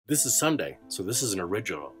This is Sunday, so this is an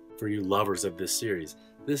original for you lovers of this series.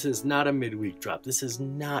 This is not a midweek drop. This is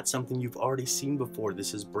not something you've already seen before.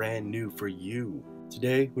 This is brand new for you.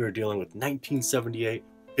 Today, we are dealing with 1978,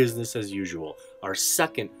 Business as Usual, our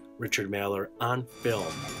second Richard Mallor on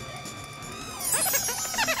film.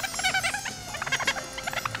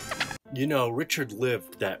 You know, Richard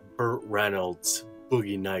lived that Burt Reynolds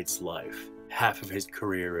Boogie Nights life. Half of his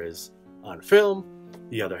career is on film,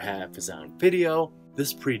 the other half is on video.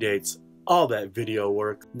 This predates all that video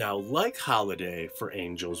work. Now, like Holiday for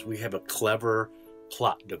Angels, we have a clever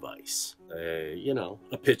plot device.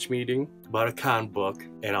 A pitch meeting about a con book,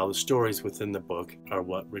 and all the stories within the book are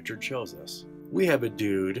what Richard shows us. We have a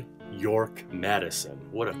dude, York Madison,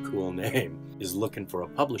 what a cool name, is looking for a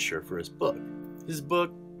publisher for his book. His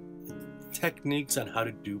book, Techniques on How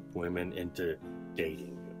to Dupe Women into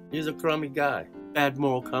Dating. He's a crummy guy, bad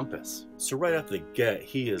moral compass. So right off the get,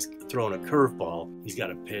 he is throwing a curveball. He's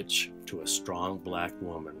got a pitch to a strong black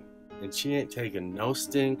woman, and she ain't taking no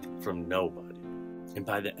stink from nobody. And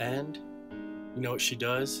by the end, you know what she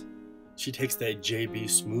does? She takes that JB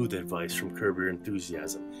Smooth advice from Curb Your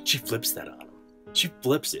Enthusiasm. She flips that on him. She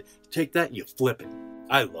flips it. Take that, you flip it.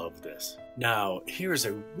 I love this. Now, here's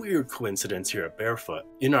a weird coincidence here at Barefoot.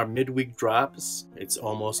 In our midweek drops, it's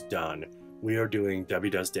almost done. We are doing Debbie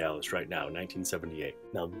Does Dallas right now, 1978.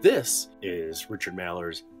 Now, this is Richard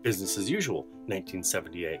Mallor's Business as Usual,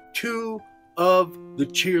 1978. Two of the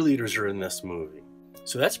cheerleaders are in this movie.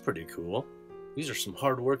 So that's pretty cool. These are some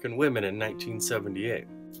hard-working women in 1978.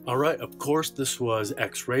 All right, of course, this was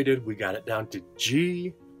X-rated. We got it down to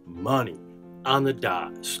G money on the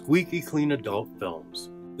dot. Squeaky clean adult films.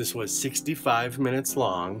 This was 65 minutes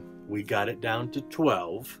long. We got it down to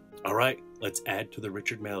 12. All right, let's add to the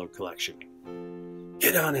Richard Mallor collection.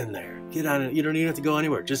 Get on in there. Get on in. You don't even have to go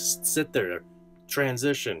anywhere. Just sit there.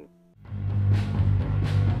 Transition.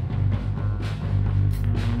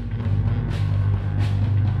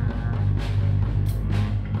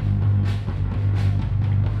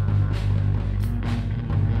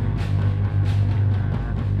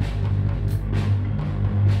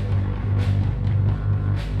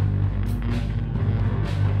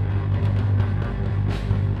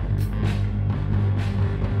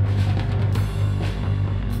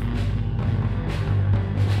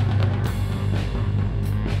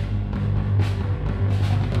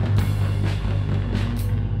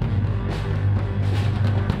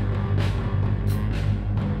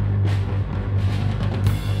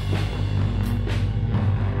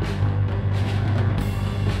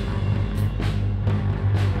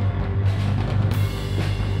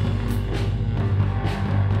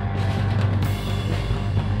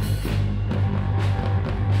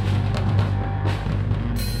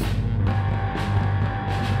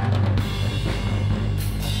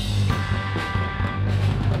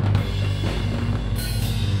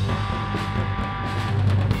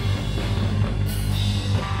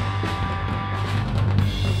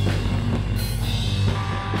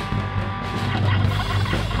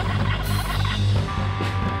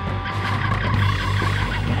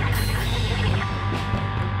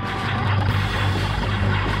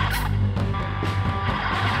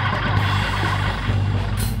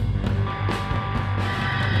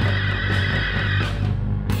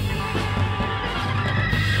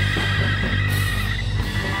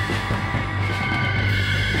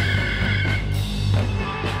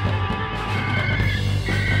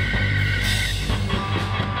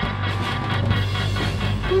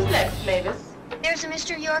 There's a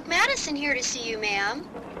Mr. York Madison here to see you, ma'am.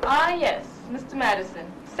 Ah, yes, Mr. Madison.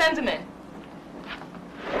 Send him in.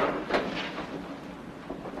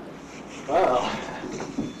 Well,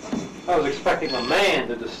 I was expecting a man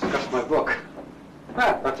to discuss my book.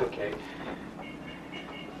 Ah, that's okay.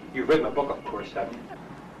 You've read my book, of course, haven't you?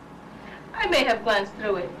 I may have glanced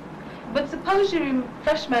through it, but suppose you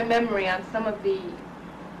refresh my memory on some of the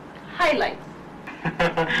highlights.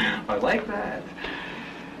 I like that.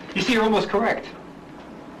 You see, you're almost correct.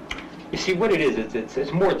 You see, what it is,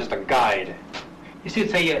 it's more just a guide. You see,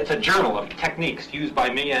 it's a journal of techniques used by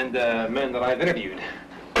me and men that I've interviewed.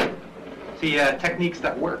 See, techniques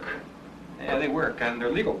that work. Yeah, they work, and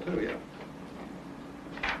they're legal, too,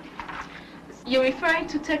 yeah. You're referring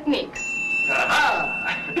to techniques.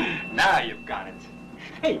 Aha! Now you've got it.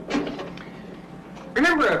 Hey,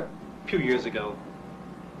 remember a few years ago,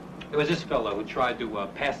 there was this fellow who tried to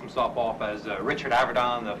pass himself off as Richard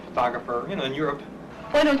Avedon, the photographer, in Europe.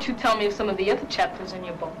 Why don't you tell me of some of the other chapters in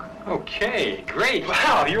your book? Okay, great.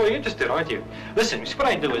 Wow, you're really interested, aren't you? Listen, see what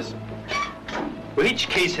I do is, with each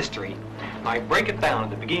case history, I break it down at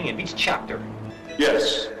the beginning of each chapter.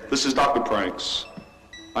 Yes, this is Dr. Pranks.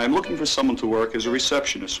 I am looking for someone to work as a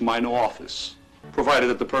receptionist for my new office, provided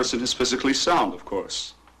that the person is physically sound, of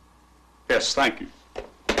course. Yes, thank you.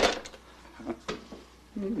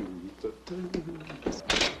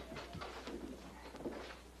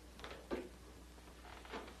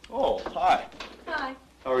 Oh, hi. Hi.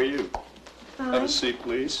 How are you? Fine. Have a seat,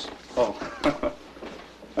 please. Oh,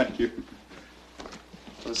 thank you.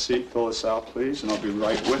 Have a seat, fill this out, please, and I'll be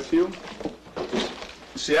right with you.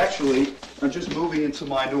 See, actually, I'm just moving into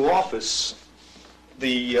my new office.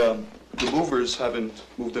 The movers haven't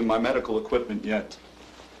moved in my medical equipment yet.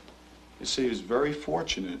 You see, it's very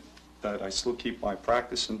fortunate that I still keep my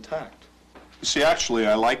practice intact. You see, actually,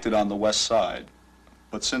 I liked it on the west side,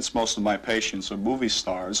 but since most of my patients are movie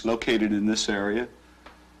stars located in this area,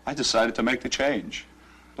 I decided to make the change.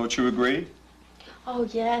 Don't you agree? Oh,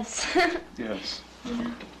 yes. Yes.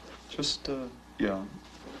 Yeah. Just, yeah.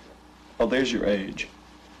 Oh, there's your age.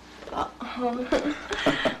 Uh-oh.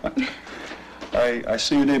 I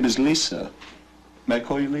see your name is Lisa. May I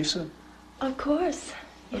call you Lisa? Of course.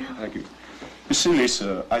 Yeah. Thank you. You see,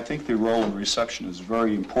 Lisa, I think the role of reception is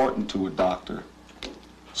very important to a doctor.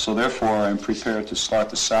 So therefore, I'm prepared to start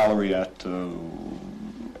the salary at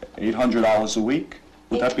 $800 a week.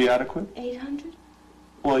 Would that be adequate? 800?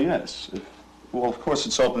 Well, yes. Well, of course,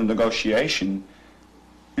 it's open to negotiation.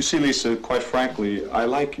 You see, Lisa, quite frankly, I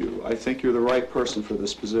like you. I think you're the right person for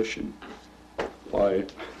this position. Why,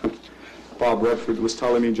 Bob Redford was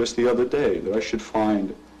telling me just the other day that I should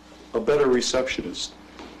find a better receptionist.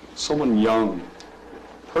 Someone young,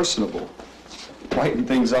 personable, lighten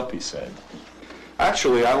things up, he said.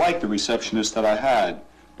 Actually, I like the receptionist that I had,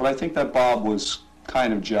 but I think that Bob was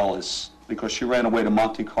kind of jealous because she ran away to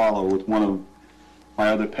Monte Carlo with one of my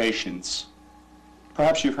other patients.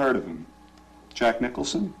 Perhaps you've heard of him. Jack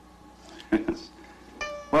Nicholson? Yes.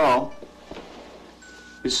 Well,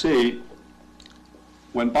 you see,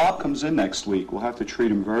 when Bob comes in next week, we'll have to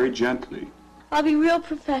treat him very gently. I'll be real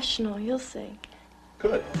professional, you'll see.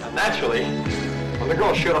 Good. Naturally, when the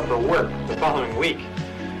girl showed up for work the following week,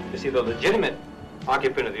 you see, the legitimate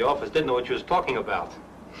occupant of the office didn't know what she was talking about.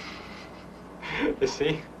 You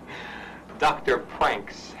see, Dr.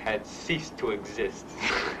 Pranks had ceased to exist.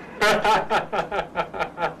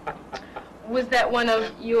 Was that one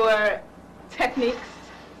of your techniques?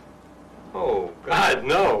 Oh, God,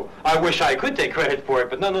 no. I wish I could take credit for it,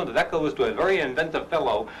 but no, that goes to a very inventive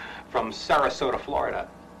fellow from Sarasota, Florida.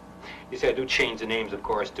 You see, I do change the names, of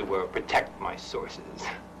course, to protect my sources.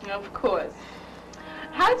 Of course.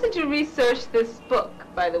 How did you research this book,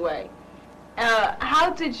 by the way? How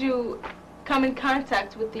did you come in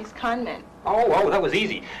contact with these con men? Oh, that was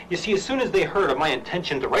easy. You see, as soon as they heard of my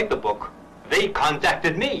intention to write the book, they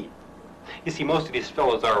contacted me. You see, most of these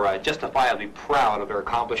fellows are justifiably proud of their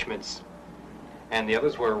accomplishments. And the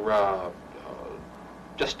others were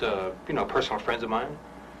just, personal friends of mine.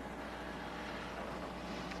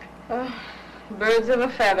 Birds of a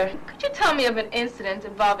feather. Could you tell me of an incident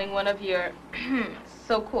involving one of your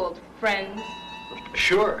so-called friends?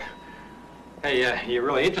 Sure. Hey, you're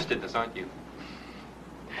really interested in this, aren't you?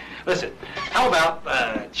 Listen, how about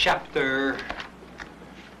chapter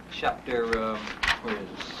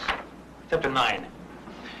 9.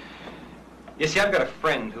 You see, I've got a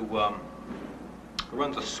friend who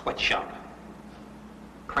runs a sweatshop,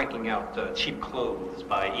 cranking out cheap clothes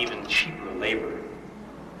by even cheaper labor.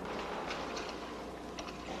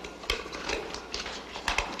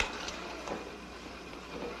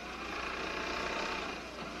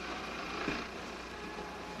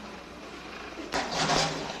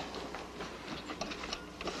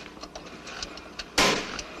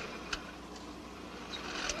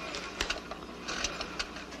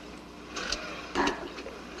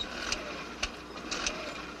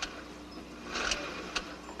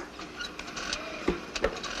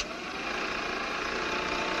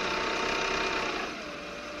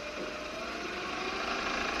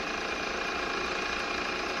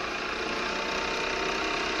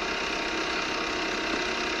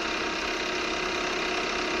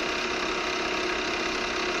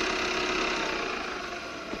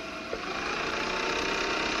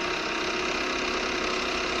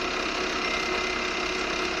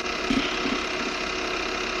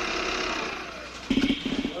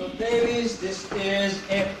 Ladies, this is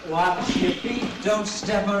it. Watch your feet. Don't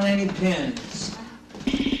step on any pins.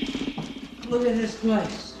 Look at this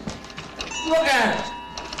place. Look at it.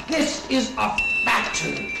 This is a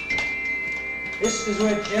factory. This is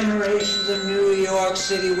where generations of New York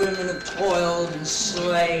City women have toiled and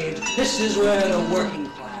slaved. This is where the working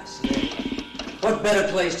class live. What better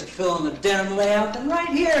place to fill in the denim layout than right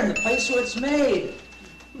here in the place where it's made?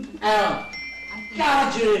 Al,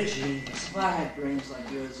 God, you're a genius. If I had brains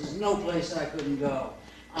like yours, there's no place I couldn't go.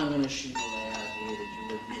 I'm gonna shoot a layout here that you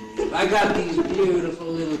wouldn't believe. I got these beautiful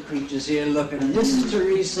little creatures here looking, and this is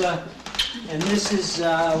Teresa, and this is,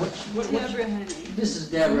 Deborah Honey. This is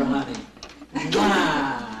Deborah Honey.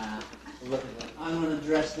 Ah, look at them. I'm gonna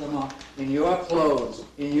dress them up in your clothes,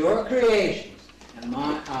 in your creations, and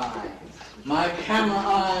my eye. My camera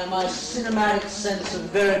eye, my cinematic sense of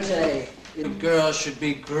verite. You girls should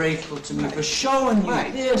be grateful to me for showing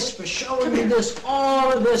you this, for showing you this, all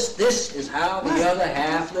of this. This is how the other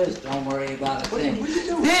half lives. Don't worry about a thing. What are you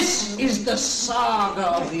doing? This is the saga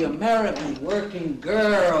of the American working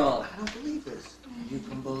girl. I don't believe this. You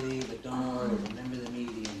can believe it. Don't worry. Remember the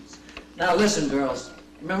mediums. Now listen, girls.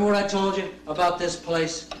 Remember what I told you about this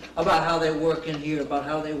place? About how they work in here, about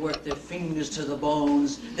how they work their fingers to the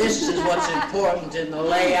bones. This is what's important in the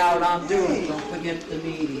layout I'm doing. Don't forget the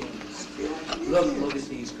mediums. Look at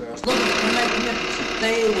these girls. Look at them. They're magnificent.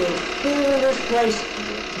 They will fill this place.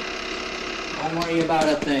 Don't worry about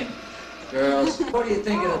a thing. Girls, what do you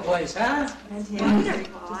think of the place, huh?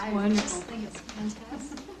 Wonderful. I just think it's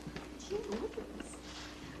fantastic. Gee, look at this.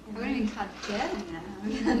 We're going to be caught dead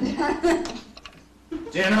now.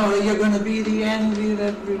 Do you know that you're going to be the envy of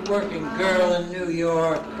every working girl in New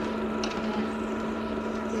York?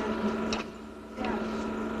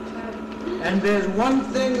 And there's one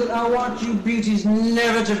thing that I want you beauties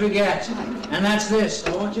never to forget, and that's this.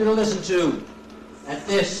 I want you to listen to that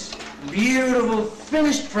this beautiful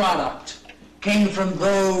finished product came from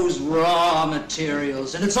those raw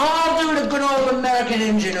materials, and it's all due to good old American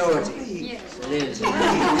ingenuity. Yes. It is.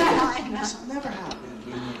 I know. Never happened.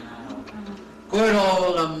 Good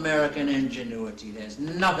old American ingenuity. There's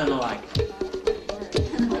nothing like it.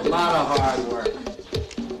 A lot of hard work.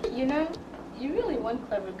 You know, you're really one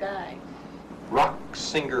clever guy. Rock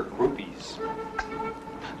singer groupies.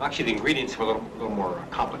 Actually, the ingredients were a little more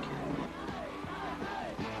complicated.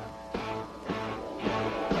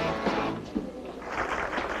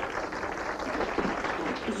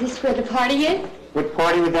 Is this where the party is? What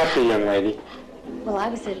party would that be, young lady? Well, I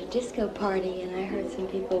was at a disco party, and I heard some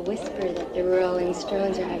people whisper that the Rolling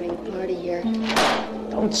Stones are having a party here.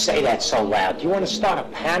 Don't say that so loud. Do you want to start a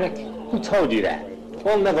panic? Who told you that?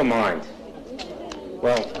 Well, never mind.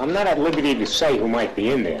 Well, I'm not at liberty to say who might be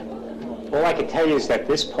in there. All I can tell you is that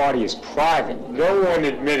this party is private. No one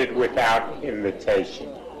admitted without invitation.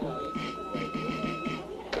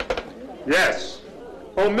 Yes.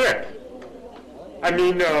 Oh, Mick. I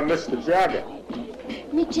mean, Mr. Jagger.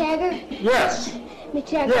 Mick Jagger? Yes. Mick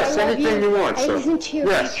Jagger, Yes, I love anything you want, I sir. listen to your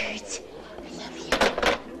Yes. records. I love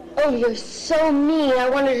you. Oh, you're so mean. I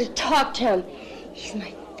wanted to talk to him. He's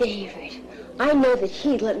my favorite. I know that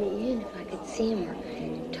he'd let me in if I could see him or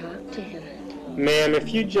talk to him. Man,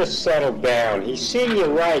 if you just settle down. He's seeing you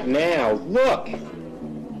right now. Look.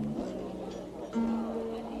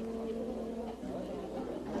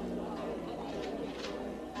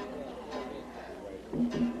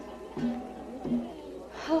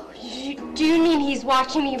 Oh, do you mean he's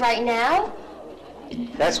watching me right now?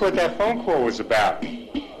 That's what that phone call was about.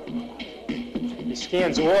 He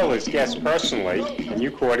scans all his guests personally, and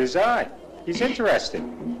you caught his eye. He's interested.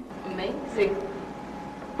 Amazing.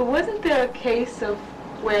 But wasn't there a case of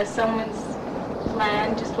where someone's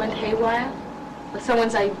plan just went haywire? Or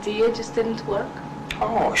someone's idea just didn't work?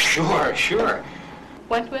 Oh, sure.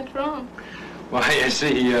 What went wrong? Well, you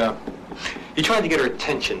see, he tried to get her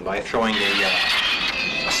attention by throwing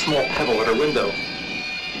a small pebble at her window.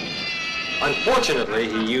 Unfortunately,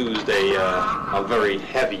 he used a very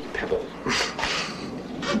heavy pebble.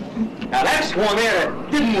 Now that's one there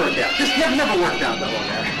that didn't work out. This never worked out, that one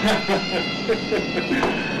there.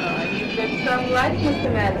 Oh, you've been some life, Mr.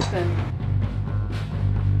 Madison.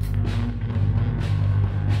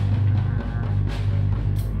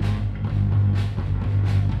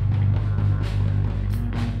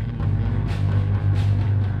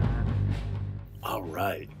 All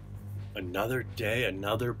right. Another day,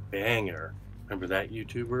 another banger. Remember that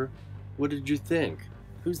YouTuber? What did you think?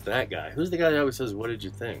 Who's that guy? Who's the guy that always says, what did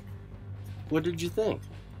you think? What did you think?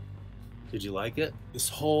 Did you like it? This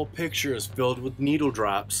whole picture is filled with needle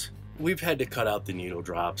drops. We've had to cut out the needle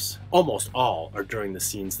drops. Almost all are during the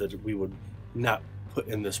scenes that we would not put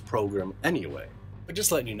in this program anyway. But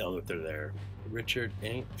just letting you know that they're there. Richard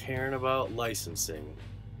ain't caring about licensing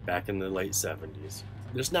back in the late 70s.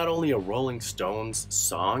 There's not only a Rolling Stones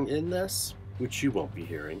song in this, which you won't be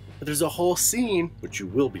hearing, but there's a whole scene, which you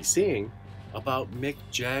will be seeing, about Mick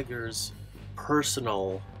Jagger's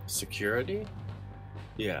personal security?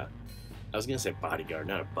 Yeah, I was gonna say bodyguard,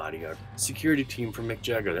 not a bodyguard. Security team for Mick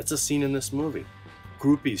Jagger. That's a scene in this movie.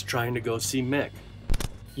 Groupies trying to go see Mick.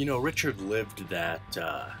 You know, Richard lived that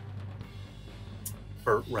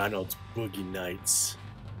Burt Reynolds Boogie Nights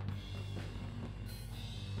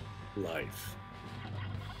life.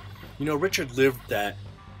 You know, Richard lived that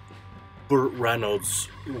Burt Reynolds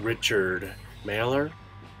Richard Mailer.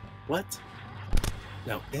 What?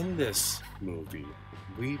 Now, in this movie,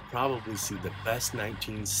 we probably see the best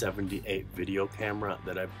 1978 video camera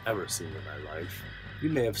that I've ever seen in my life. You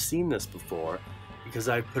may have seen this before because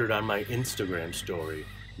I put it on my Instagram story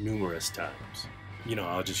numerous times. You know,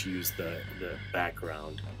 I'll just use the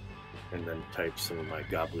background and then type some of my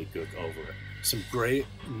gobbledygook over it. Some great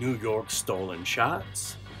New York stolen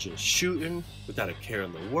shots, just shooting without a care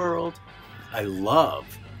in the world. I love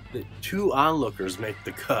that 2 onlookers make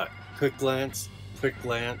the cut. Quick glance, quick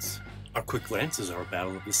glance. Our quick glances are a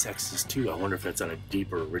battle of the sexes too. I wonder if that's on a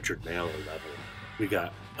deeper Richard Mailer level. We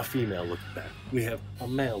got a female looking back. We have a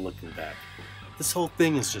male looking back. This whole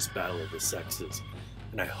thing is just battle of the sexes.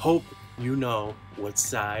 And I hope you know what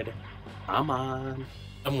side I'm on.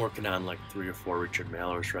 I'm working on like 3 or 4 Richard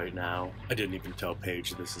Mailers right now. I didn't even tell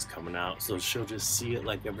Paige this is coming out, so she'll just see it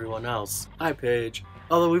like everyone else. Hi, Paige.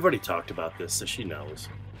 Although we've already talked about this, so she knows.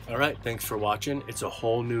 Alright, thanks for watching. It's a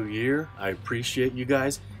whole new year. I appreciate you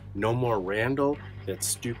guys. No more Randall. That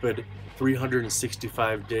stupid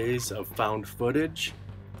 365 days of found footage.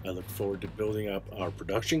 I look forward to building up our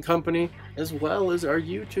production company as well as our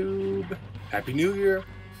YouTube. Happy New Year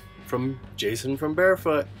from Jason from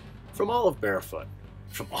Barefoot, from all of Barefoot,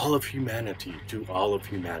 from all of humanity to all of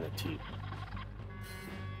humanity.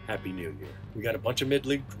 Happy New Year. We got a bunch of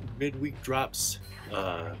midweek drops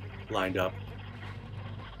lined up,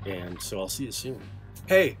 and so I'll see you soon.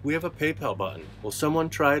 Hey, we have a PayPal button. Will someone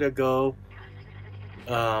try to go...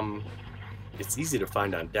 It's easy to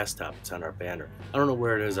find on desktop. It's on our banner. I don't know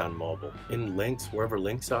where it is on mobile. In links, wherever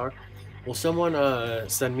links are. Will someone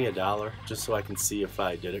send me $1 just so I can see if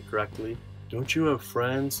I did it correctly? Don't you have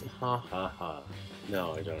friends? Ha ha ha.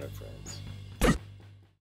 No, I don't have friends.